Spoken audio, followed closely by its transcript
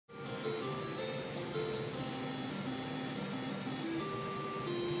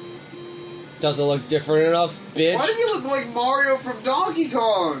Doesn't look different enough, bitch. Why does he look like Mario from Donkey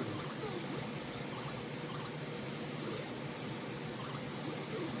Kong?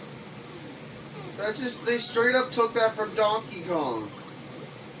 That's just, they straight up took that from Donkey Kong.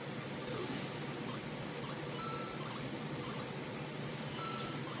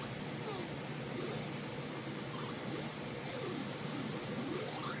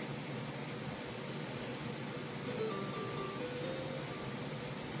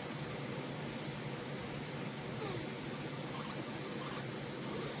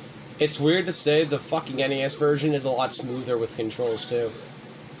 It's weird to say the fucking NES version is a lot smoother with controls, too.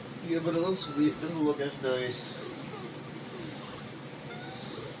 Yeah, but it looks weird. It doesn't look as nice.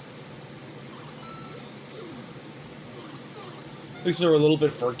 At least they're a little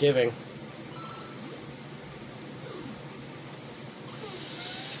bit forgiving.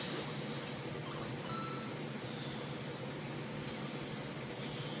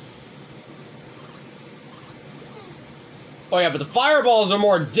 Oh yeah, but the fireballs are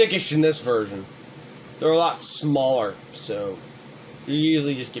more dickish in this version. They're a lot smaller, so you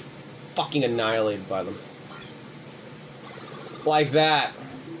usually just get fucking annihilated by them. Like that.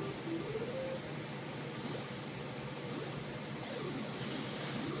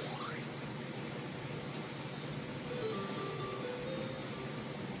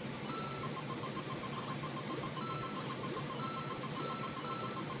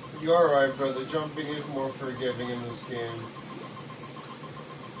 You're alright, brother. Jumping is more forgiving in this game.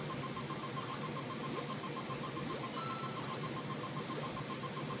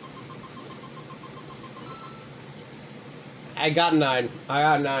 I got 9. I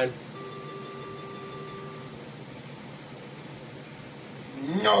got 9.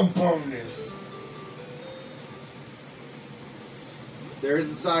 No bonus. There's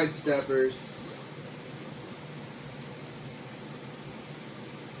the sidesteppers.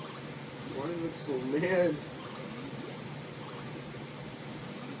 Why do you look so mad?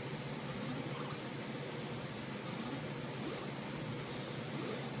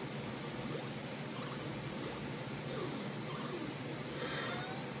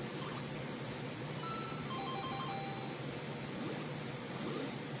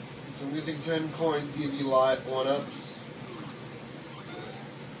 So I'm using 10 coins to give you lot 1-ups.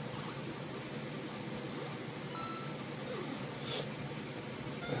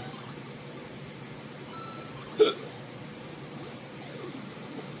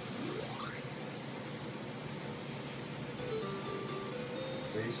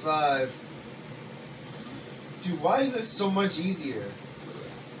 Phase 5. Dude, why is this so much easier?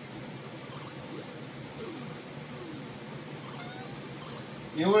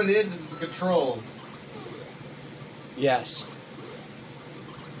 You know what it is? It's the controls. Yes.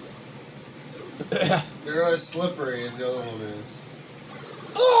 They're not as slippery as the other one is.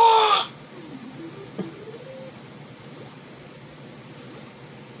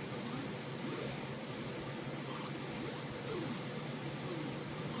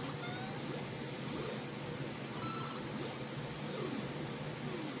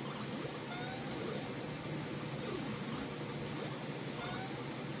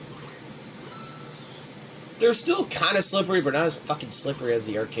 They're still kind of slippery, but not as fucking slippery as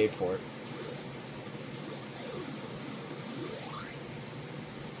the arcade port.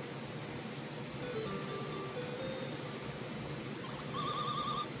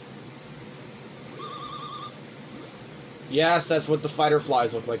 Yes, that's what the fighter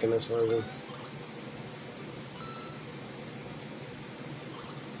flies look like in this version.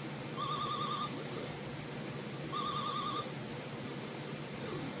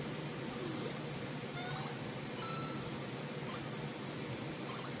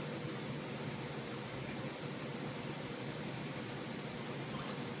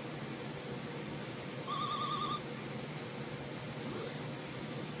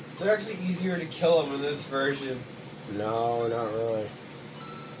 It's actually easier to kill them in this version. No, not really.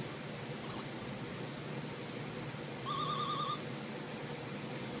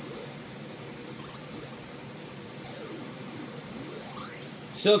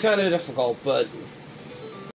 Still kind of difficult, but